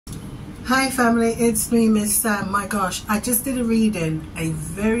Hi family, it's me, Miss Sam. My gosh, I just did a reading, a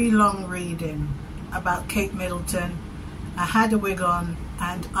very long reading about Kate Middleton. I had a wig on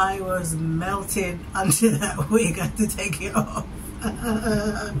and I was melted under that wig. I had to take it off.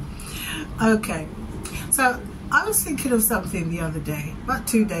 Okay, so I was thinking of something the other day, about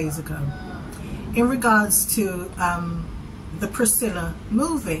 2 days ago, in regards to the Priscilla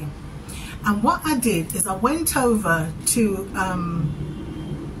movie. And what I did is I went over to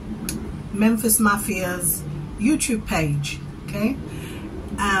Memphis Mafia's YouTube page, okay?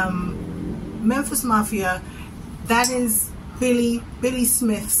 Memphis Mafia, that is Billy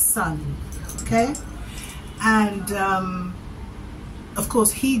Smith's son, okay? And of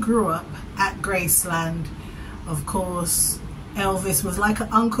course he grew up at Graceland. Of course Elvis was like an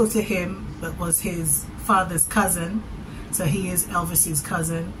uncle to him, but was his father's cousin, so he is Elvis's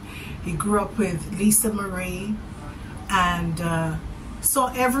cousin. He grew up with Lisa Marie and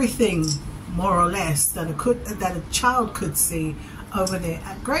saw everything more or less that a child could see over there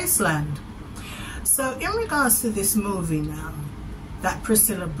at Graceland. So in regards to this movie now that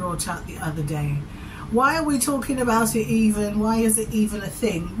Priscilla brought out the other day, why are we talking about it even? Why is it even a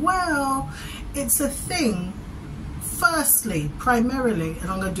thing? Well, it's a thing firstly, primarily,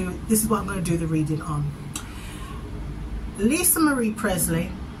 and this is what I'm going to do the reading on. Lisa Marie Presley,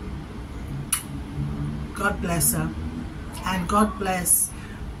 God bless her, and God bless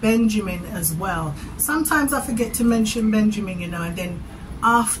Benjamin as well. Sometimes I forget to mention Benjamin, you know, and then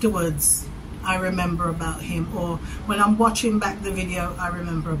afterwards I remember about him, or when I'm watching back the video I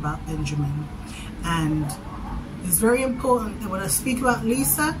remember about Benjamin. And it's very important that when I speak about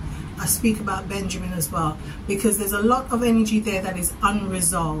Lisa, I speak about Benjamin as well, because there's a lot of energy there that is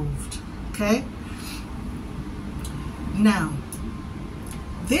unresolved, okay? Now,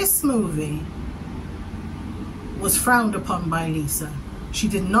 this movie was frowned upon by Lisa. She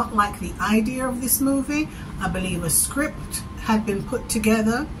did not like the idea of this movie. I believe a script had been put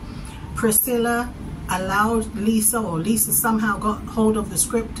together. Priscilla allowed Lisa, or Lisa somehow got hold of the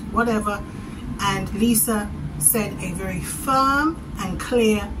script, whatever, and Lisa said a very firm and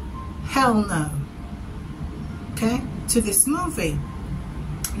clear hell no, okay, to this movie.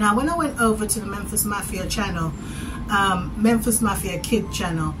 Now when I went over to the Memphis Mafia channel, Memphis Mafia Kid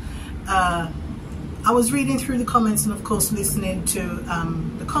channel, I was reading through the comments and of course listening to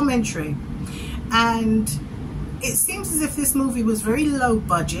the commentary, and it seems as if this movie was very low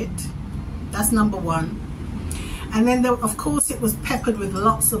budget. That's number one. And then there, of course it was peppered with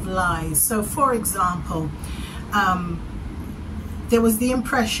lots of lies. So for example, there was the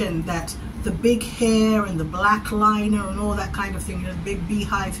impression that the big hair and the black liner and all that kind of thing, you know, the big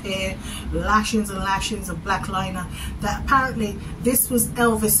beehive hair, lashings and lashings of black liner, that apparently this was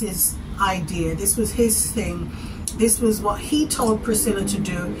Elvis's idea, this was his thing, this was what he told Priscilla to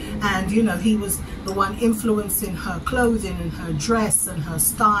do, and you know, he was the one influencing her clothing and her dress and her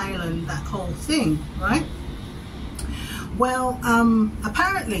style and that whole thing, right? Well,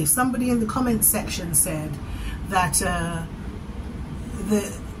 apparently somebody in the comment section said that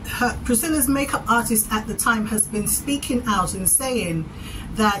Priscilla's makeup artist at the time has been speaking out and saying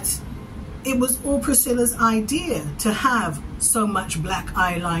that it was all Priscilla's idea to have so much black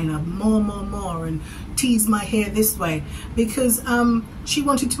eyeliner, more, and tease my hair this way, because she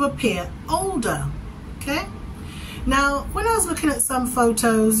wanted to appear older, okay? Now, when I was looking at some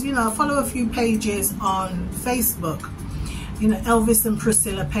photos, you know, I follow a few pages on Facebook, you know, Elvis and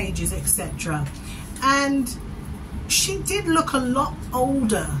Priscilla pages, etc. And she did look a lot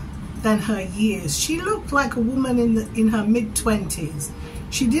older than her years. She looked like a woman in her mid-20s.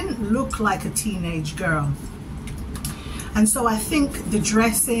 She didn't look like a teenage girl. And so I think the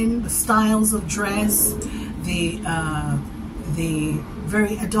dressing, the styles of dress, the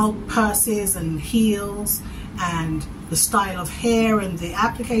very adult purses and heels, and the style of hair and the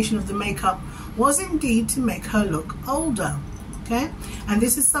application of the makeup was indeed to make her look older, okay? And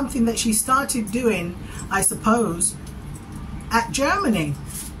this is something that she started doing, I suppose, at Germany,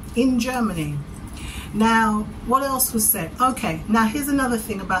 in Germany. Now, what else was said? Okay, now here's another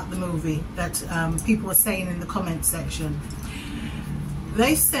thing about the movie that people were saying in the comment section.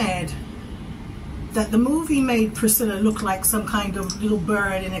 They said that the movie made Priscilla look like some kind of little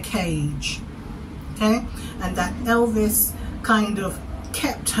bird in a cage, okay? And that Elvis kind of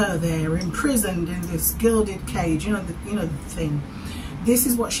kept her there, imprisoned in this gilded cage, you know the thing. This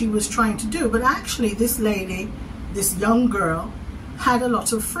is what she was trying to do, but actually this lady, this young girl, had a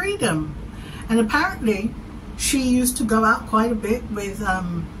lot of freedom. And apparently she used to go out quite a bit with,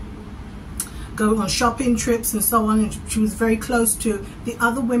 go on shopping trips and so on, and she was very close to the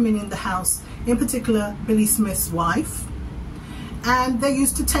other women in the house, in particular Billy Smith's wife. and they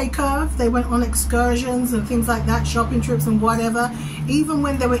used to take her. They went on excursions and things like that, shopping trips and whatever. Even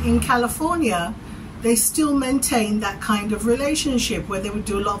when they were in California, they still maintained that kind of relationship where they would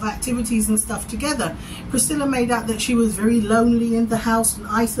do a lot of activities and stuff together. Priscilla made out that she was very lonely in the house and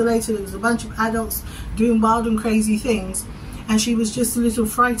isolated. There was a bunch of adults doing wild and crazy things, and she was just a little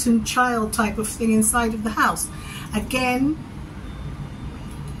frightened child type of thing inside of the house. Again,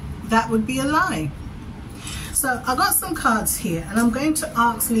 that would be a lie. So I got some cards here, and I'm going to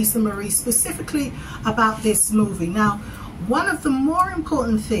ask Lisa Marie specifically about this movie. Now, one of the more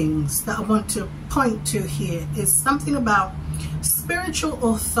important things that I want to point to here is something about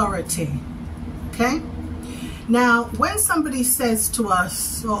spiritual authority. Okay? Now, when somebody says to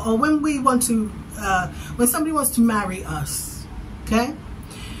us, or when we want to, when somebody wants to marry us, okay,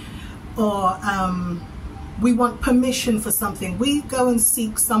 or we want permission for something, we go and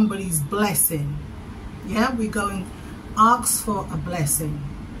seek somebody's blessing. Yeah, we go and ask for a blessing.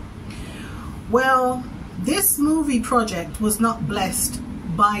 Well, this movie project was not blessed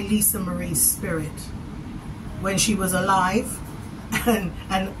by Lisa Marie's spirit when she was alive,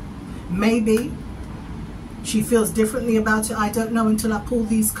 and maybe she feels differently about it. I don't know until I pull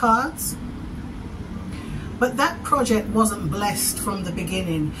these cards. But that project wasn't blessed from the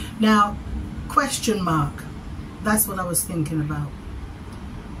beginning. Now, question mark. That's what I was thinking about.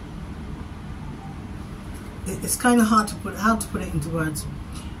 It's kind of hard to put, how to put it into words.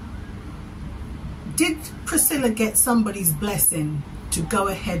 Did Priscilla get somebody's blessing to go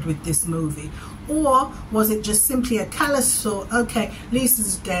ahead with this movie? Or was it just simply a callous thought, okay,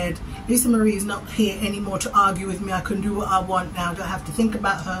 Lisa's dead, Lisa Marie is not here anymore to argue with me, I can do what I want now, don't have to think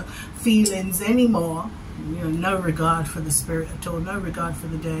about her feelings anymore. You know, no regard for the spirit at all, no regard for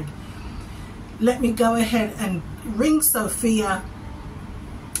the dead. Let me go ahead and ring Sophia,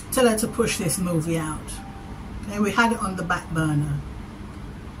 tell her to push this movie out. Okay, we had it on the back burner,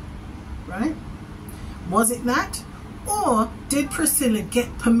 right? Was it that? Or did Priscilla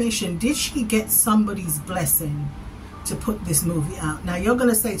get permission? Did she get somebody's blessing to put this movie out? Now you're going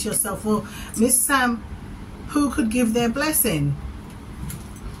to say to yourself, well, Miss Sam, who could give their blessing?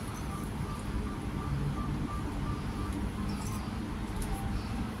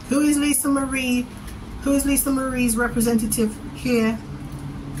 Who is Lisa Marie? Who is Lisa Marie's representative here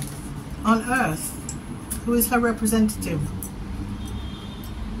on earth? Who is her representative?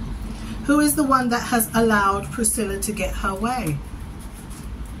 Who is the one that has allowed Priscilla to get her way?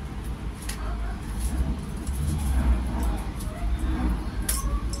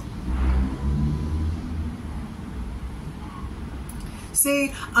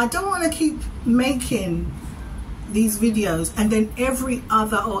 See, I don't want to keep making these videos and then every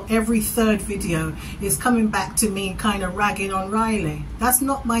other or every third video is coming back to me kind of ragging on Riley. That's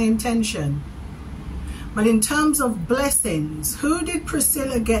not my intention. But in terms of blessings, who did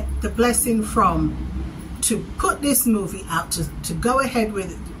Priscilla get the blessing from to put this movie out, to go ahead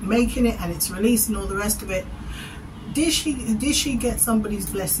with it, making it and its release and all the rest of it? Did she get somebody's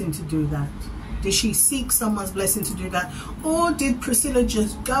blessing to do that? Did she seek someone's blessing to do that? Or did Priscilla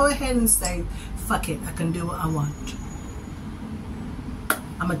just go ahead and say, fuck it, I can do what I want?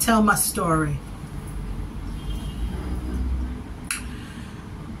 I'm going to tell my story.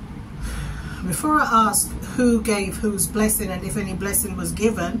 Before I ask who gave whose blessing and if any blessing was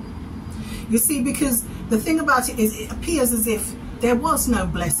given, you see, because the thing about it is it appears as if there was no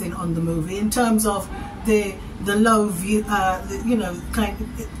blessing on the movie in terms of the low view, you know, kind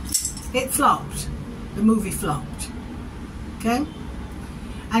of, it flopped. The movie flopped, okay?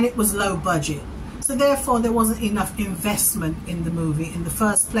 And it was low budget. So therefore there wasn't enough investment in the movie in the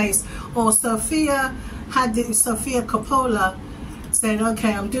first place. Or Sofia Coppola said,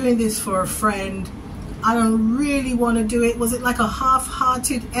 okay, I'm doing this for a friend, I don't really want to do it. Was it like a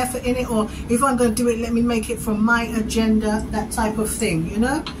half-hearted effort in it? Or if I'm going to do it, let me make it for my agenda, that type of thing, you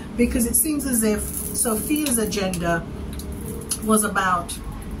know? Because it seems as if Sophia's agenda was about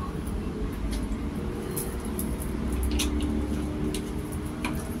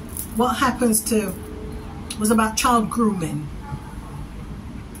what happens to, was about child grooming.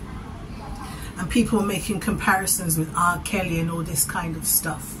 And people making comparisons with R. Kelly and all this kind of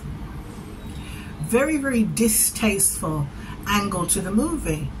stuff. Very, very distasteful angle to the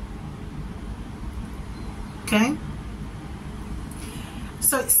movie. Okay?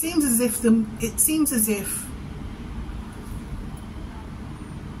 So it seems as if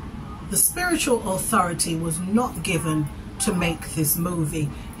the spiritual authority was not given to make this movie,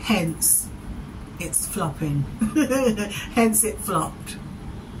 hence it's flopping. Hence it flopped.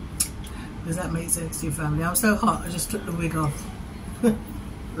 Does that make sense to you, family? I'm so hot, I just took the wig off.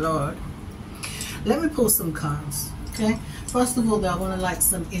 Lord. Let me pull some cards, okay? First of all, though, I want to light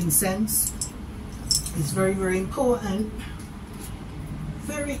some incense. It's very, very important.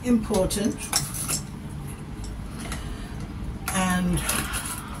 Very important. And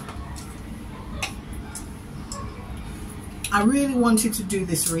I really wanted to do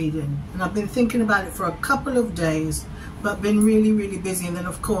this reading, and I've been thinking about it for a couple of days, but been really, really busy. And then,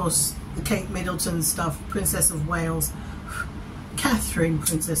 of course, the Kate Middleton stuff, Princess of Wales, Catherine,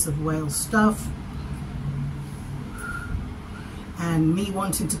 Princess of Wales stuff, and me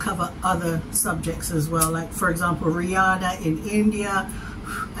wanting to cover other subjects as well, like, for example, Rihanna in India,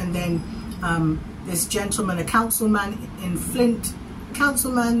 and then this gentleman, a councilman in Flint, I can't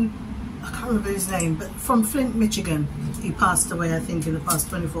remember his name, but from Flint, Michigan. He passed away, I think, in the past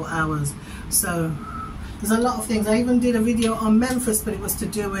 24 hours. So there's a lot of things. I even did a video on Memphis, but it was to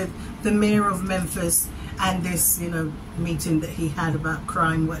do with the mayor of Memphis and this, you know, meeting that he had about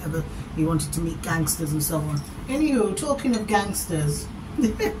crime, whatever. He wanted to meet gangsters and so on. Anywho, talking of gangsters,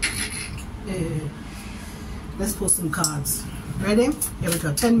 let's pull some cards. Ready? Here we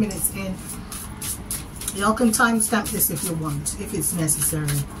go. 10 minutes in. Y'all can timestamp this if you want, if it's necessary.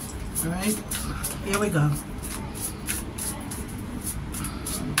 All right, here we go.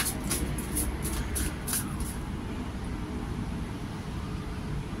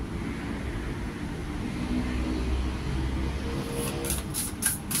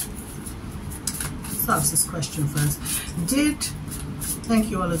 Let's ask this question first. Thank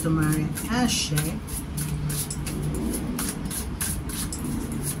you, Olodumare. Ashe.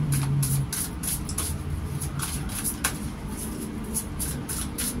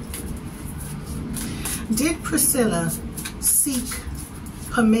 Did Priscilla seek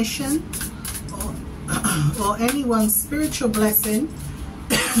permission or anyone's spiritual blessing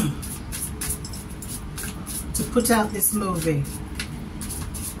to put out this movie?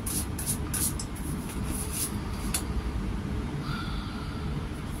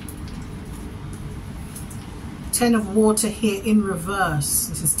 Ten of Water here in reverse.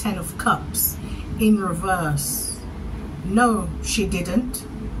 This is Ten of Cups in reverse. No, she didn't.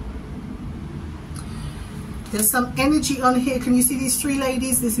 There's some energy on here. Can you see these three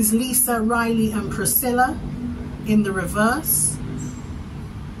ladies? This is Lisa, Riley, and Priscilla in the reverse.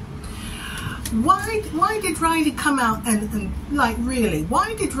 Why did Riley come out and like, really,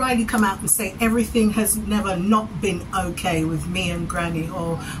 why did Riley come out and say everything has never not been okay with me and Granny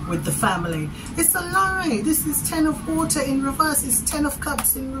or with the family? It's a lie. This is Ten of Water in reverse. It's Ten of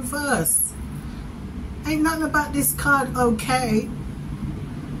Cups in reverse. Ain't nothing about this card okay.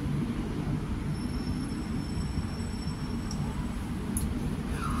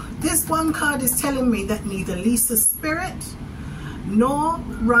 This one card is telling me that neither Lisa's spirit nor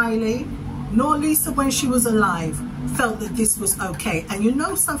Riley nor Lisa when she was alive felt that this was okay. And you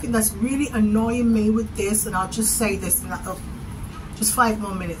know something that's really annoying me with this, and I'll just say this, and just 5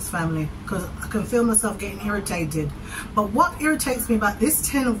 more minutes, family, because I can feel myself getting irritated. But what irritates me about this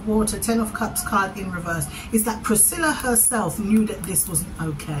Ten of Water, Ten of Cups card in reverse is that Priscilla herself knew that this wasn't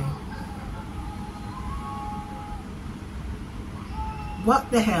okay.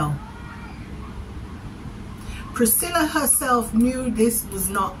 What the hell? Priscilla herself knew this was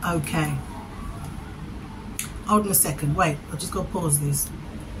not okay. Hold on a second. Wait, I'll just go pause this.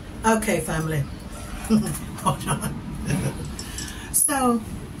 Okay, family. Hold on. So,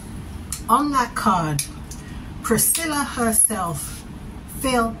 on that card, Priscilla herself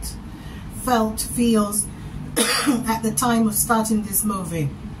feels at the time of starting this movie,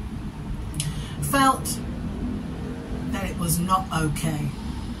 felt that it was not okay.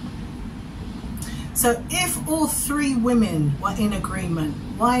 So if all three women were in agreement,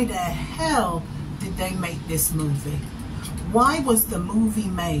 why the hell did they make this movie? Why was the movie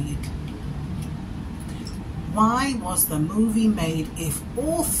made? Why was the movie made if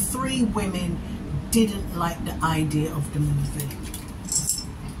all three women didn't like the idea of the movie?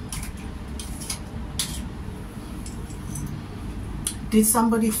 Did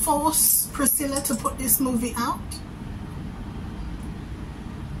somebody force Priscilla to put this movie out?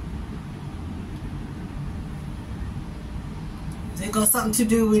 Has it got something to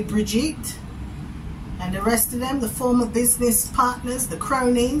do with Brigitte and the rest of them, the former business partners, the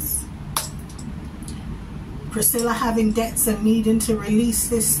cronies? Priscilla having debts and needing to release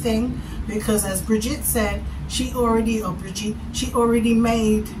this thing because, as Brigitte said, she already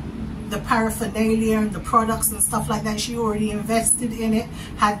made the paraphernalia and the products and stuff like that. She already invested in it,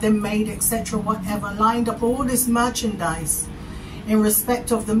 had them made, etc., whatever, lined up all this merchandise in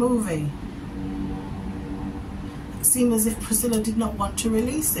respect of the movie. It seemed as if Priscilla did not want to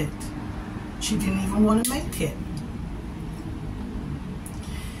release it. She didn't even want to make it.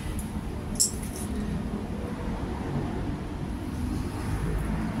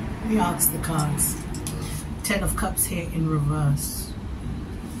 me ask the cards. 10 of Cups here in reverse.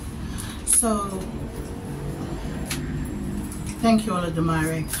 So, thank you,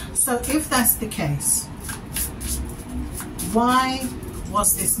 Olodumare. So if that's the case, why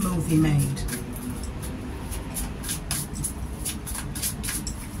was this movie made?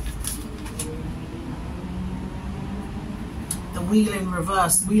 The Wheel in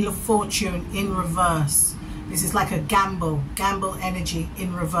reverse, Wheel of Fortune in reverse. This is like a gamble energy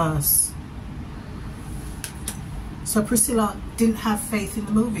in reverse. So Priscilla didn't have faith in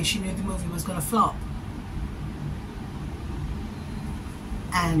the movie. She knew the movie was going to flop.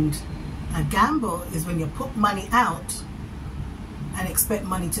 And a gamble is when you put money out and expect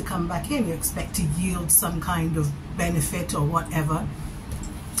money to come back in. You expect to yield some kind of benefit or whatever,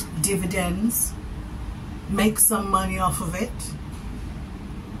 dividends, make some money off of it.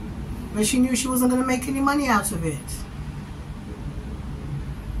 But she knew she wasn't going to make any money out of it.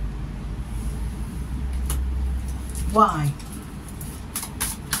 Why?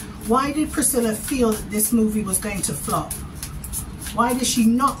 Why did Priscilla feel that this movie was going to flop? Why did she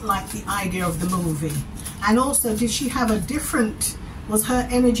not like the idea of the movie? And also, did she have a different, was her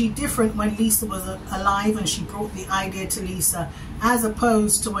energy different when Lisa was alive and she brought the idea to Lisa, as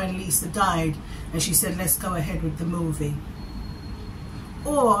opposed to when Lisa died and she said, let's go ahead with the movie?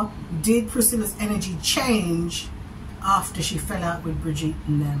 Or did Priscilla's energy change after she fell out with Brigitte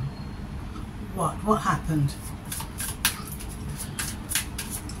and them? What happened?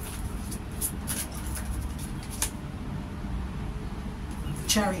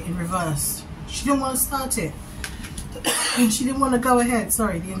 Chariot in reverse. She didn't want to start it. She didn't want to go ahead.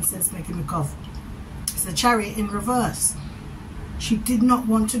 Sorry, the incense making me cough. It's the Chariot in reverse. She did not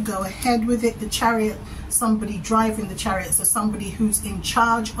want to go ahead with it. The Chariot, somebody driving the Chariot, so somebody who's in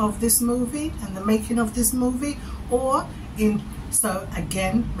charge of this movie and the making of this movie, or in, so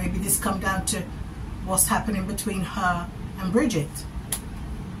again, maybe this come down to what's happening between her and Brigitte.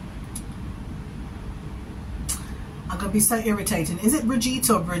 I'm going to be so irritating. Is it Brigitte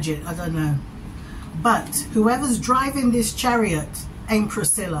or Bridget? I don't know. But whoever's driving this chariot ain't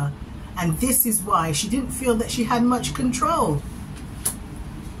Priscilla. And this is why she didn't feel that she had much control.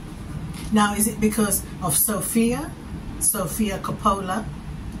 Now, is it because of Sophia Coppola,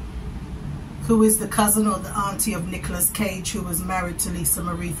 who is the cousin or the auntie of Nicolas Cage, who was married to Lisa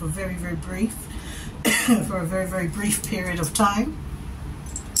Marie for very, very brief, for a very, very brief period of time?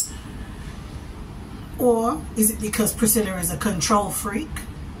 Or is it because Priscilla is a control freak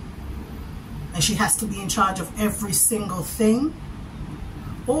and she has to be in charge of every single thing?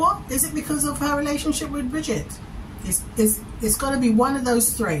 Or is it because of her relationship with Brigitte? It's got to be one of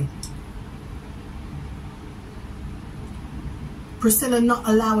those three. Priscilla not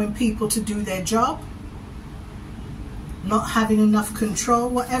allowing people to do their job, not having enough control,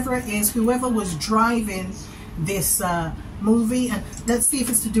 whatever it is, whoever was driving this movie. And let's see if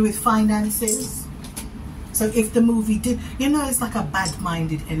it's to do with finances. So if the movie did, you know, it's like a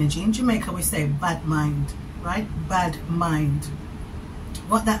bad-minded energy. In Jamaica we say bad mind, right? Bad mind.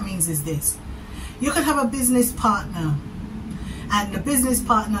 What that means is this: you could have a business partner and the business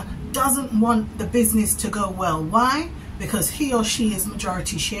partner doesn't want the business to go well. Why? Because he or she is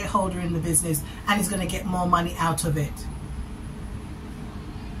majority shareholder in the business and is going to get more money out of it.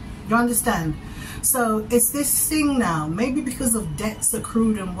 You understand? So it's this thing now, maybe because of debts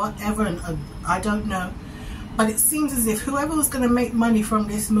accrued and whatever, and I don't know, but it seems as if whoever was going to make money from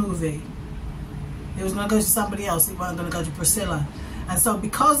this movie, it was going to go to somebody else. It wasn't going to go to Priscilla. And so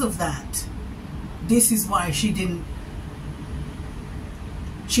because of that, this is why she didn't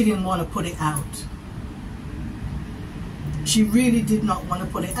want to put it out. She really did not want to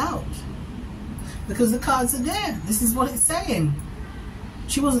put it out because the cards are there. This is what it's saying.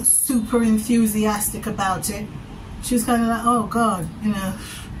 She wasn't super enthusiastic about it. She was kind of like, oh God, you know,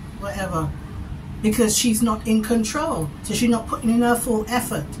 whatever. Because she's not in control. So she's not putting in her full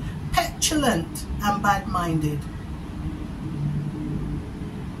effort. Petulant and bad-minded.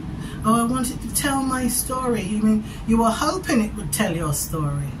 Oh, I wanted to tell my story. You mean you were hoping it would tell your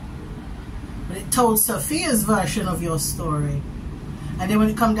story? But it told Sophia's version of your story. And then when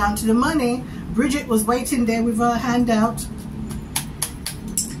it come down to the money, Bridget was waiting there with her hand out,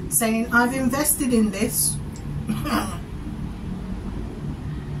 saying, I've invested in this.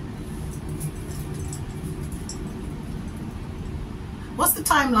 What's the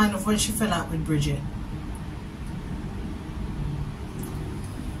timeline of when she fell out with Bridget?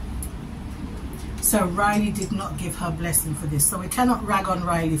 So Riley did not give her blessing for this. So we cannot rag on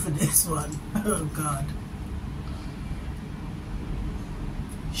Riley for this one. Oh God.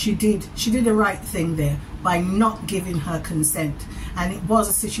 she did the right thing there by not giving her consent. And it was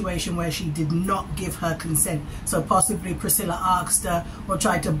a situation where she did not give her consent. So possibly Priscilla asked her or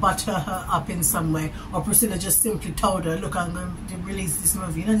tried to butter her up in some way, or Priscilla just simply told her, look, I'm going to release this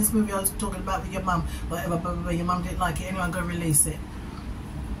movie. You know this movie I was talking about with your mum, whatever, but your mum didn't like it, anyway, I'm going to release it.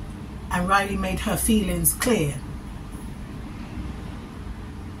 And Riley made her feelings clear.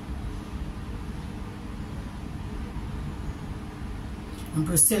 And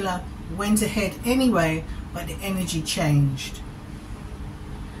Priscilla went ahead anyway, but the energy changed.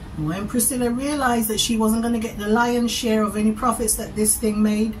 And when Priscilla realized that she wasn't going to get the lion's share of any profits that this thing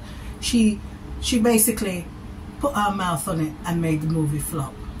made, she basically put her mouth on it and made the movie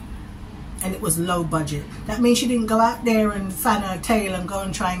flop. And it was low budget. That means she didn't go out there and fan her tail and go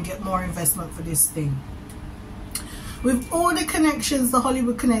and try and get more investment for this thing. With all the connections, the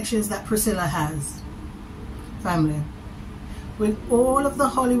Hollywood connections that Priscilla has, family, with all of the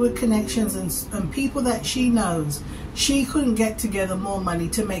Hollywood connections and people that she knows, she couldn't get together more money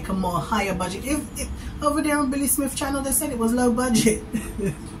to make a more higher budget. If over there on Billy Smith channel they said it was low budget.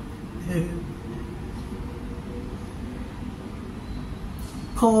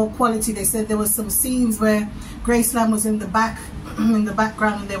 Poor quality. They said there was some scenes where Graceland was in the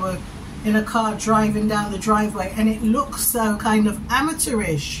background and they were in a car driving down the driveway, and it looked so kind of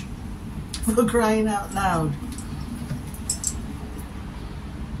amateurish, for crying out loud.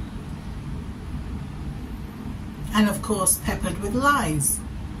 And of course peppered with lies,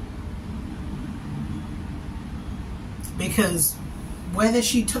 because whether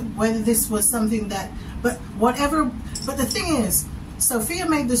this was something that, but the thing is, Sophia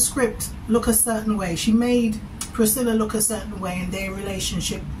made the script look a certain way. She made Priscilla look a certain way and their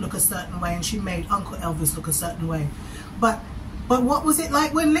relationship look a certain way, and she made Uncle Elvis look a certain way. But what was it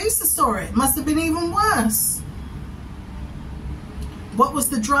like when Lisa saw it? It must have been even worse. What was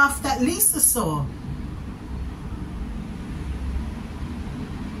the draft that Lisa saw?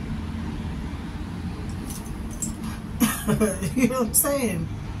 You know what I'm saying?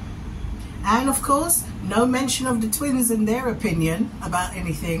 And of course, no mention of the twins in their opinion about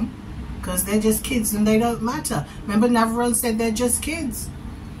anything, because they're just kids and they don't matter. Remember, Navarone said they're just kids.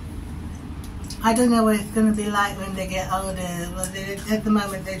 I don't know what it's going to be like when they get older. Well, at the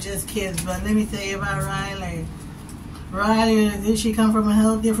moment they're just kids, but let me tell you about Riley. Riley, she come from a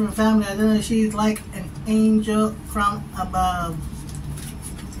whole different family. I don't know, she's like an angel from above.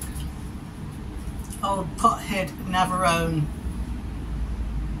 Old pothead Navarone.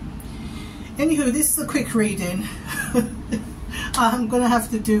 Anywho, this is a quick reading. I'm gonna have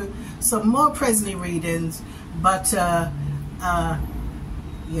to do some more Presley readings, but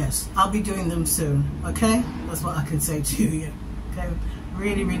yes, I'll be doing them soon. Okay, that's what I can say to you. Okay,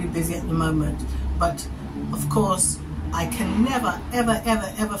 really busy at the moment, but of course I can never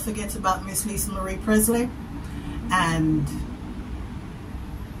ever forget about Miss Lisa Marie Presley. And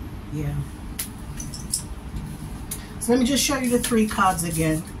yeah, so let me just show you the 3 cards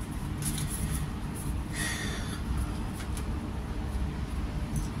again.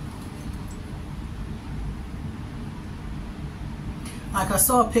 Like, I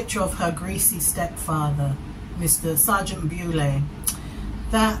saw a picture of her greasy stepfather, Mr. Sergeant Bewley.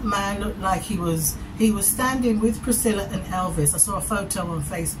 That man looked like he was standing with Priscilla and Elvis. I saw a photo on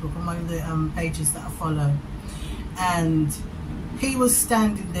Facebook on one of the pages that I follow, and he was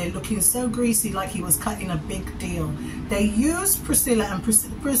standing there looking so greasy, like he was cutting a big deal. They used Priscilla, and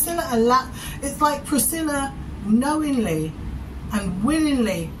Priscilla a lot. It's like Priscilla knowingly and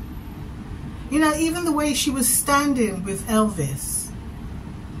willingly, you know, even the way she was standing with Elvis.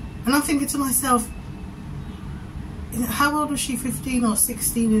 And I'm thinking to myself, how old was she, 15 or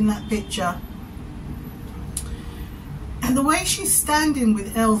 16 in that picture? And the way she's standing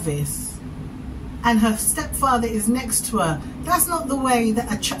with Elvis and her stepfather is next to her, that's not the way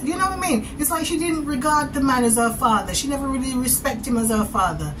that a child, you know what I mean? It's like she didn't regard the man as her father. She never really respected him as her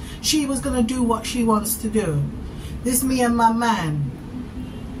father. She was going to do what she wants to do. This me and my man.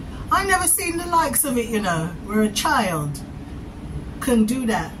 I never seen the likes of it, you know, where a child can do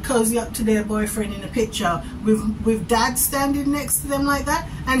that, cozy up to their boyfriend in a picture with dad standing next to them like that.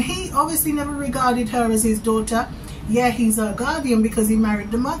 And he obviously never regarded her as his daughter. Yeah, he's her guardian because he married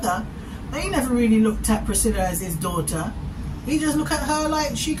the mother, but he never really looked at Priscilla as his daughter. He just looked at her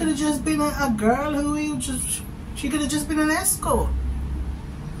like she could have just been a girl who she could have just been an escort.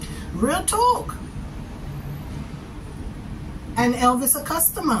 Real talk. And Elvis a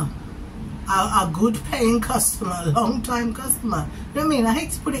customer, a good paying customer, a long time customer. You know what I mean? I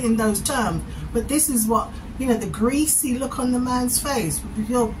hate to put it in those terms, but this is what, you know, the greasy look on the man's face with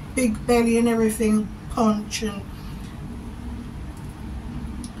your big belly and everything, punch, and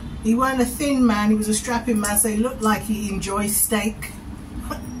He weren't a thin man, he was a strapping man, so he looked like he enjoyed steak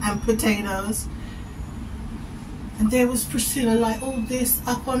and potatoes. And there was Priscilla, like all this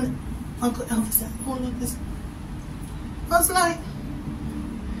up on Uncle Elvis, all of this. I was like,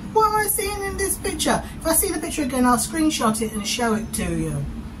 what am I seeing in this picture? If I see the picture again, I'll screenshot it and show it to you,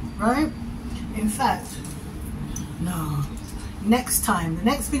 right? In fact, no, next time, the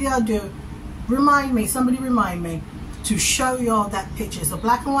next video I'll do, remind me, somebody remind me to show y'all that picture. It's a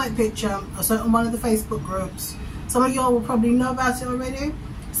black and white picture, I saw it on one of the Facebook groups. Some of y'all will probably know about it already.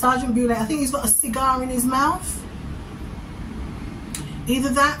 Sergeant Bule, I think he's got a cigar in his mouth. Either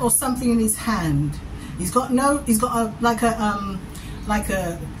that or something in his hand. He's got not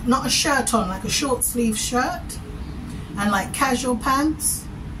a shirt on, like a short sleeve shirt, and like casual pants.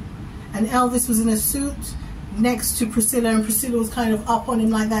 And Elvis was in a suit next to Priscilla, and Priscilla was kind of up on him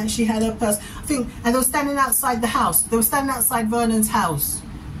like that, and she had her purse, I think, and they were standing outside the house. They were standing outside Vernon's house.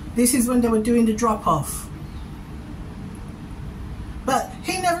 This is when they were doing the drop-off. But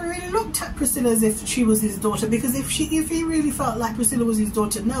he never really looked at Priscilla as if she was his daughter, because if he really felt like Priscilla was his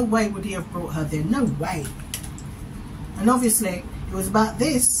daughter, no way would he have brought her there. No way. And obviously it was about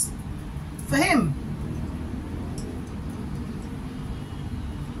this for him.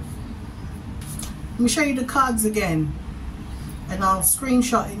 Let me show you the cards again, and I'll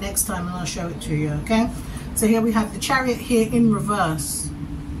screenshot it next time and I'll show it to you, okay? So here we have the Chariot here in reverse.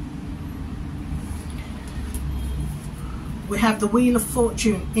 We have the Wheel of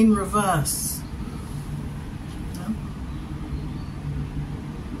Fortune in reverse.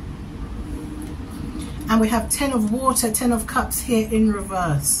 And we have 10 of Water, 10 of Cups here in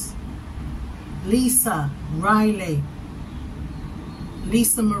reverse. Lisa, Riley,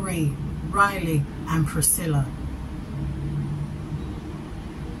 Lisa Marie, Riley, and Priscilla.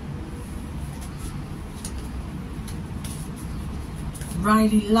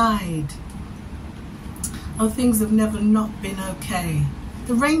 Riley lied. Oh, things have never not been okay.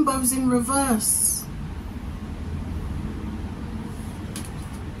 The rainbow's in reverse.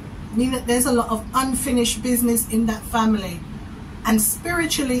 I mean that there's a lot of unfinished business in that family, and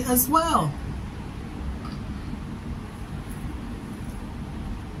spiritually as well.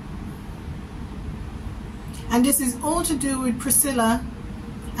 And this is all to do with Priscilla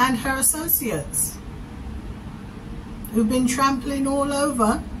and her associates, who've been trampling all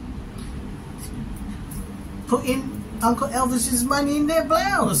over, putting Uncle Elvis's money in their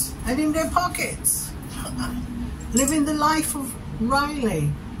blouse and in their pockets, living the life of Riley.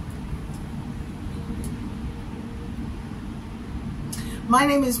 My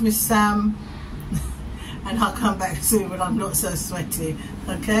name is Miss Sam, and I'll come back soon when I'm not so sweaty,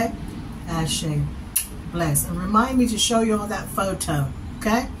 okay? Ashe, bless. And remind me to show you all that photo,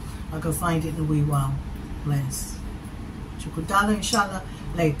 okay? I'll go find it in a wee while. Bless. ChukwuDAALU, inshallah,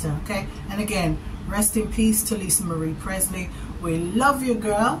 later, okay? And again, rest in peace to Lisa Marie Presley. We love you,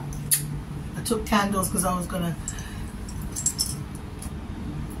 girl. I took candles because I was gonna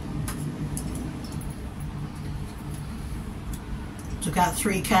took out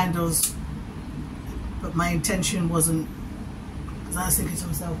 3 candles, but my intention wasn't, because I was thinking to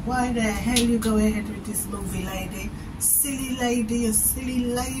myself, why the hell you go ahead with this movie, lady? Silly lady, you silly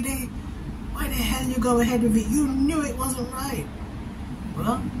lady. Why the hell you go ahead with it? You knew it wasn't right.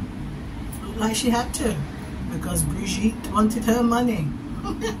 Well, looked like she had to, because Brigitte wanted her money.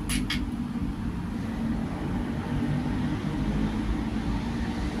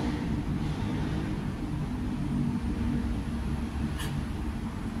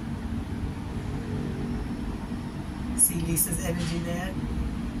 See Lisa's energy there?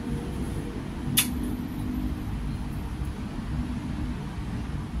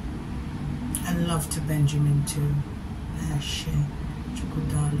 And love to Benjamin too. Ashe,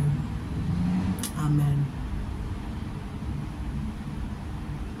 ChukwuDAALU. Amen.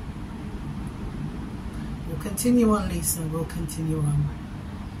 We'll continue on, Lisa. We'll continue on.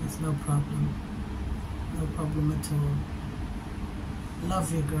 There's no problem. No problem at all.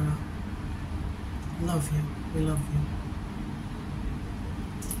 Love you, girl. Love you. We love you.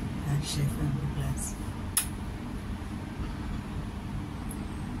 Ashe, family bless.